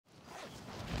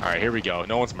Alright, here we go.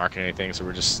 No one's marking anything, so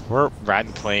we're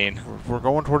riding the plane. We're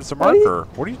going towards the marker.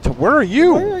 Where are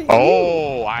you? Where are you?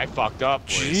 Oh, I fucked up,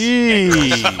 boys.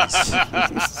 Jeez.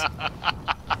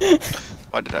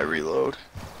 Why did I reload?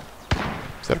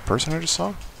 Is that a person I just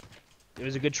saw? It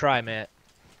was a good try, Matt.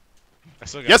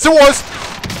 Yes, it was!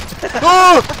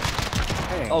 Oh!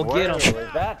 Hey, Oh, get him. Where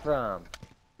was that from?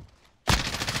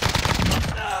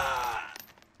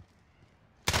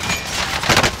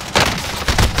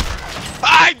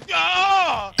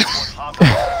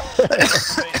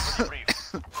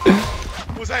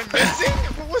 Was I missing?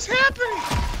 What was happening?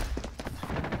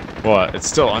 What? It's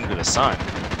still under the sun.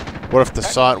 What if the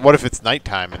sun? What if it's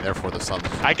nighttime and therefore the sun's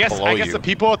I guess you? the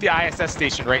people at the ISS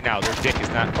station right now, their dick is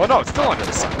not. Oh no, it's still under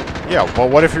the sun. Yeah. Well,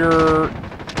 what if you're?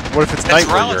 What if it's night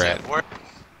where you're at? Right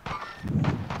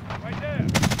there.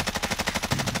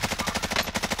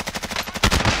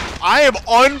 I am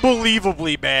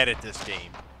unbelievably bad at this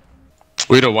game.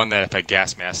 We'd have won that if I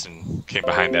gas masked and came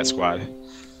behind that squad.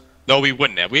 No, we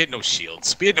wouldn't have. We had no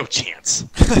shields. We had no chance.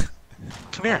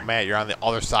 Come here. Oh, Matt, you're on the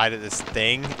other side of this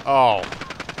thing. Oh.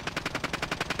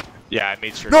 Yeah, I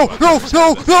made sure. No, no,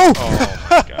 no, no! Oh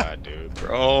my god, dude,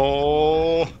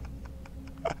 bro.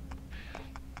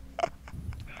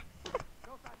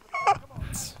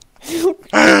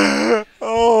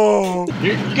 Oh.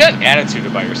 You got attitude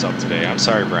about yourself today. I'm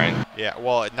sorry, Brian. Yeah,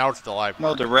 well, now it's the live.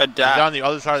 No, the red dot. He's on the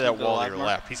other side of that wall to your mark.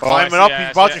 left. He's climbing up.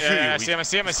 He's about to shoot you. I see him. I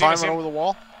see him. He's climbing over the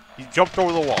wall. He jumped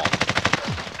over the wall.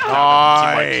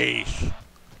 Nice.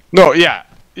 No, yeah.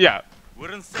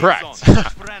 Correct.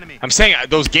 I'm saying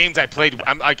those games I played.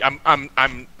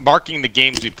 I'm marking the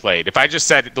games we played. If I just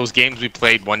said those games we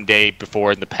played one day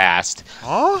before in the past,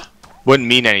 wouldn't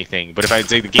mean anything. But if I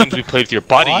say the games we played with your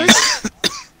buddies,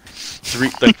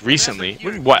 recently,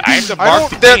 what? I have to mark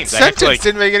the that games. I have sentence to,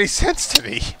 didn't make any sense to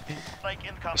me.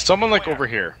 someone over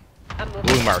here,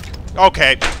 blue mark.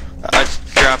 Okay. I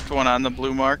dropped one on the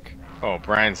blue mark. Oh,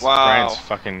 Brian's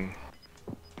fucking.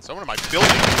 Someone in my building.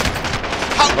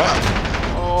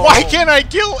 Why can't I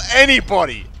kill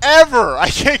anybody? Ever! I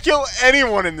can't kill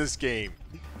anyone in this game.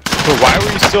 But why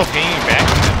were you still hanging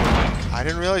back? I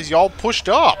didn't realize y'all pushed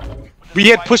up. We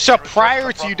had pushed up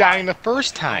prior to you dying the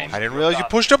first time. I didn't realize you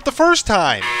pushed up the first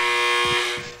time.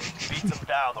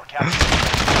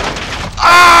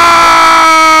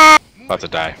 Ah! About to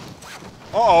die.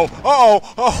 Uh-oh,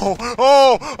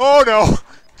 oh no.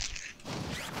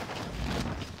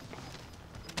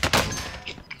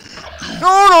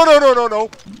 No.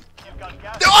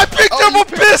 I picked up a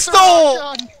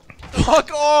pistol!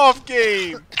 Fuck off,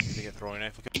 game!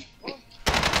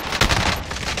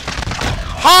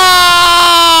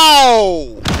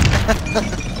 How?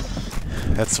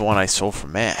 That's the one I sold for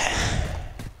Matt.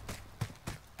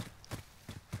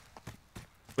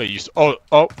 Wait, you stole.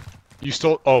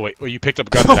 Oh wait, you picked up a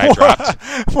gun that I dropped.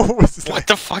 What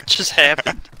the fuck just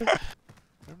happened?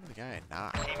 Remember the guy I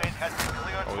knocked?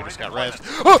 Oh, he just got rezzed.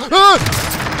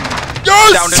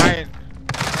 Yes! Down to 9.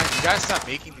 You gotta stop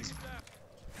making these.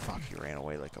 Fuck, he ran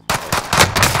away like a mother.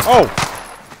 Oh!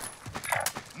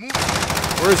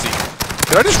 Where is he?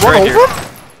 Did I just run over him?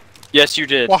 Yes, you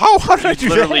did. Well, how did I do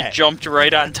that? Literally jumped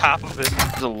right on top of it.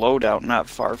 There's a loadout not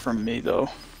far from me, though.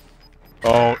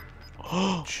 Oh.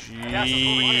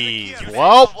 Jeez.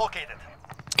 Well.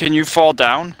 Can you fall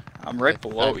down? I'm right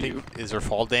below you. Is there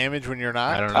fall damage when you're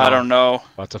not? I don't know.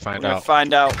 About to find We're out. gonna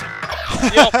find out.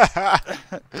 Yep.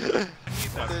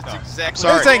 That's exactly.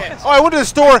 Sorry. Saying, oh, I went to the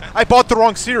store. I bought the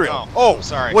wrong cereal. Oh,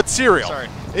 sorry. What cereal? Sorry.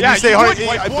 And you say,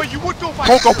 you would go buy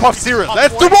Cocoa Puff cereal.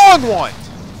 That's the wrong one.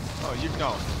 Oh, you're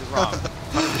wrong.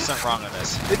 100% wrong on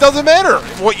this. It doesn't matter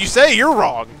what you say. You're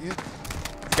wrong.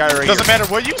 Guy right It doesn't here. matter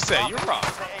what you say. You're wrong.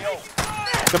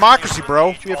 Democracy,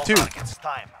 bro. We have two.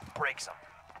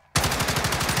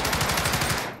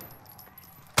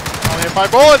 Only have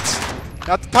 5 bullets.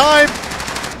 Not the time.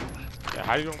 Yeah,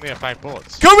 how do you only have 5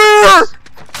 bullets? Come here!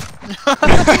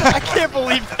 I can't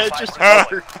believe that just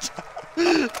worked.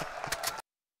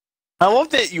 I love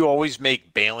that you always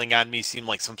make bailing on me seem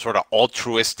like some sort of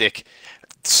altruistic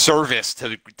service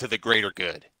to the greater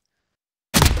good.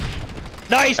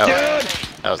 Nice, dude!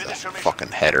 That was a fucking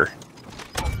header.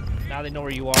 Now they know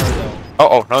where you are, though.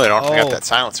 Oh, no, they don't. I got that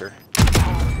silencer.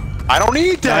 I don't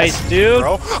need that. Nice, dude.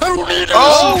 Bro. I don't need it.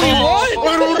 Oh,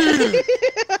 I don't need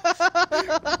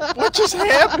it. What just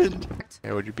happened?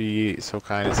 Hey, would you be so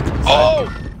kind as to come Oh!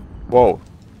 Whoa.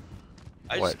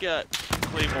 I What? just got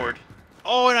claymored.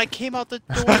 Oh, and I came out the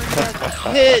door and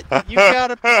got hit. You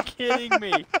gotta be kidding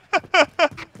me.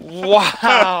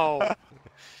 Wow.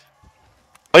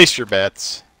 Place your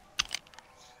bets.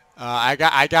 I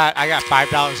got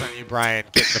 $5 on you, Brian.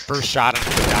 Getting the first shot into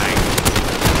the dying.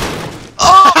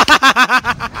 Oh!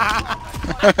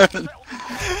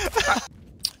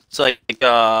 It's like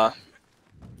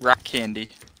rock candy.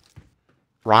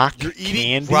 Rock You're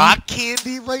eating candy? rock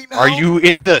candy right now? Are you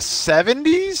in the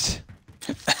 70s?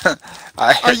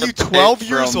 Are you 12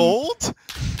 years old?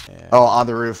 Yeah. Oh, on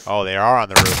the roof. Oh, they are on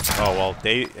the roof. Oh well,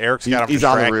 Eric's got him He's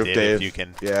on the distracted. roof, Dave. If you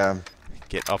can Yeah.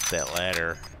 get up that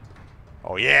ladder.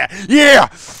 Oh yeah, yeah.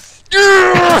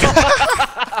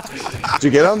 Did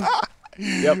you get him?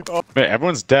 Yep. Man,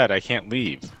 everyone's dead. I can't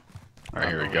leave. All right,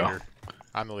 here we go.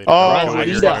 I'm the leader. Oh, I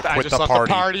just leader. quit the left party.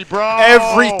 the party, bro.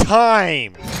 Every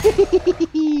time.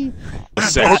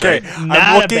 Okay, Not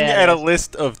I'm a looking bad at a answer.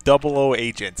 list of 00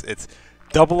 agents. It's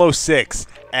 006,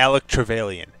 Alec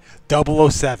Trevelyan.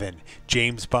 007,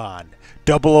 James Bond.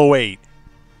 008,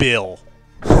 Bill.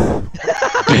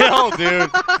 Bill, dude.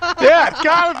 Yeah, it's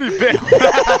gotta be Bill.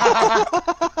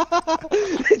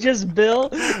 Just Bill.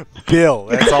 Bill,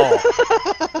 that's all.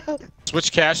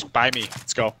 Switch cash. Buy me.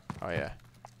 Let's go. Oh yeah.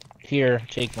 Here,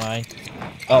 take mine.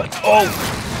 Oh.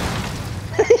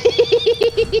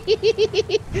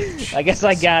 I guess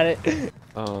I got it.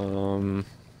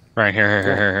 Right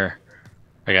here.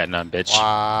 I got none, bitch.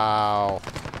 Wow.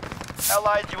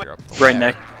 Right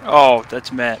next. Oh,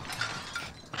 that's Matt.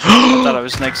 I thought I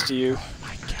was next to you.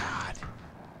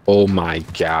 Oh my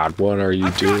god, what are you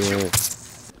doing? I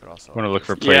want to look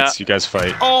for plates. You guys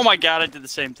fight. Oh my god, I did the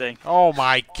same thing. Oh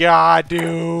my god,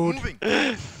 dude.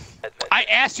 I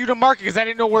asked you to mark it because I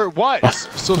didn't know where it was.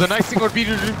 So the nice thing would be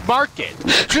to mark it.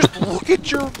 Just look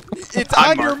at your. It's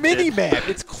I on your marked it. mini map.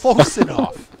 It's close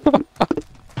enough.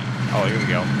 Oh, here we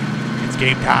go. It's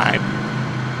game time.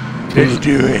 Let's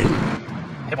do it.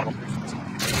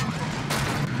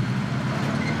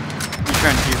 You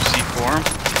trying to do C4 him?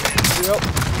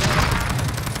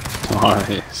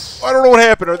 Nice. I don't know what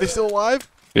happened. Are they still alive?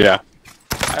 Yeah.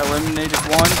 I eliminated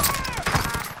one.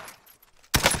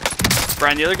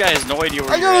 Brian, the other guy has no idea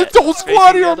where I you're got at. a whole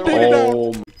squad here. I'm Facing the digging other out.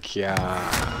 Oh my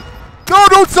god. No,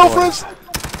 don't self-res.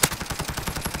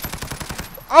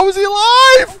 How is he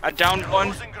alive? I downed one.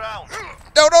 No.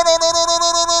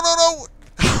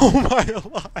 How am I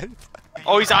alive?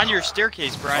 Oh, he's on your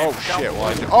staircase, Brian. Oh shit!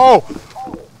 What? Oh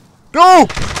no!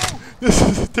 This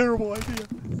is a terrible idea.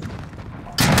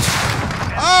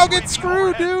 I'll get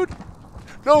screwed, dude.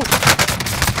 No.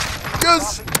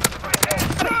 Yes.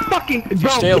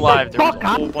 Stay alive. There was a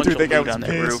whole bunch Dude, of that guy loot was on that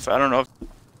pissed. roof. I don't know if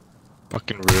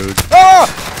Fucking rude. Ah!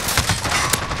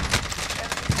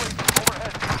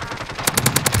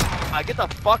 Get the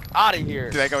fuck out of here.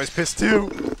 Dude, that guy was pissed too.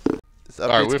 This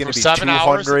Alright, update's we're gonna for be 7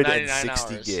 hours and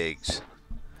 260 99 gigs.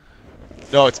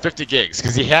 No, it's 50 gigs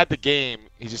because he had the game.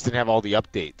 He just didn't have all the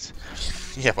updates.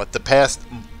 Yeah, but the past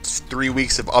 3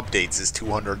 weeks of updates is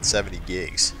 270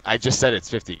 gigs. I just said it's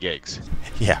 50 gigs.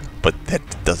 Yeah, but that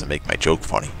doesn't make my joke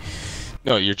funny.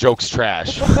 No, your joke's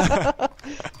trash.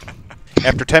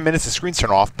 After 10 minutes, the screens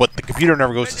turn off, but the computer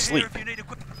never goes to sleep.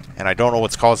 And I don't know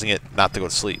what's causing it not to go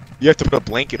to sleep. You have to put a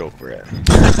blanket over it.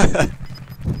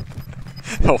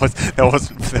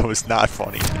 That was not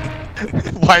funny.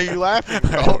 Why are you laughing?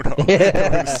 I don't know.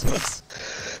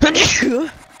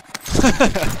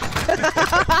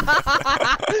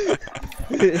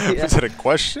 Is it a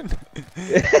question?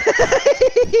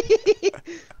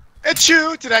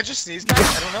 Achoo! Did I just sneeze? I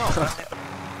don't know.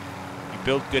 You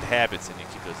build good habits and you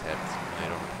keep those habits. They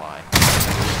don't apply.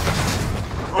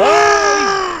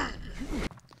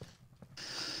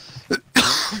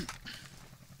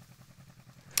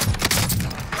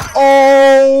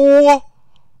 Oh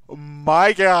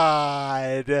my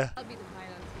god.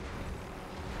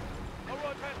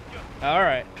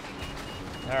 Alright.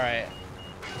 Alright.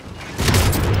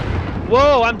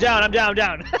 Whoa, I'm down.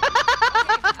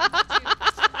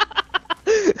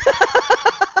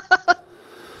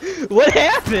 What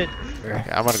happened?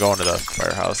 I'm gonna go into the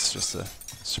firehouse just to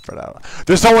spread out.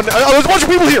 There's someone. Oh, there's a bunch of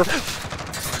people here.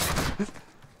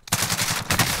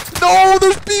 No,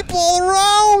 there's people all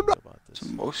around. it's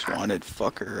the most wanted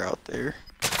fucker out there.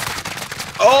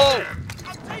 Oh!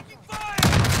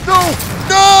 No!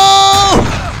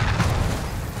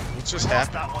 What just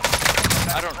happened?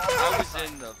 I don't know. I was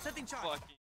in the fucking...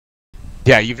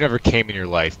 Yeah, you've never came in your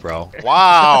life, bro.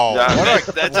 Wow! That's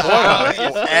What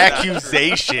an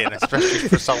accusation, especially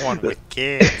for someone with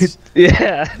kids.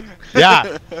 Yeah.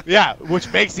 Yeah,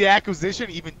 which makes the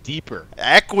acquisition even deeper.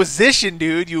 Acquisition,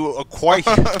 dude. You acquired.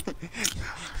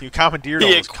 You commandeered all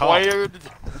He this cum. acquired...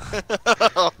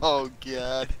 oh,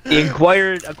 God. He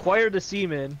acquired the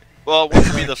semen. Well, it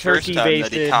wouldn't be the first time that he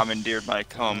Turkey-basted. commandeered my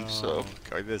cum, so...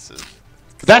 Okay, this is.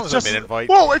 That's just. an invite.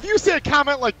 Whoa! If you say a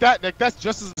comment like that, Nick, that's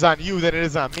just as on you than it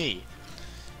is on me.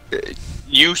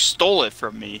 You stole it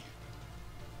from me.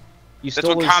 You That's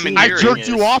stole what his commandeering semen. I jerked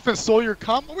you off and stole your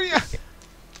cum? What are you...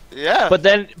 Yeah.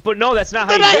 But no, that's not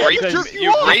how Then I you do it. jerked because- you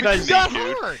off. raped It's me, not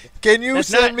dude. hard. Can you That's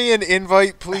send not- me an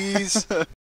invite, please?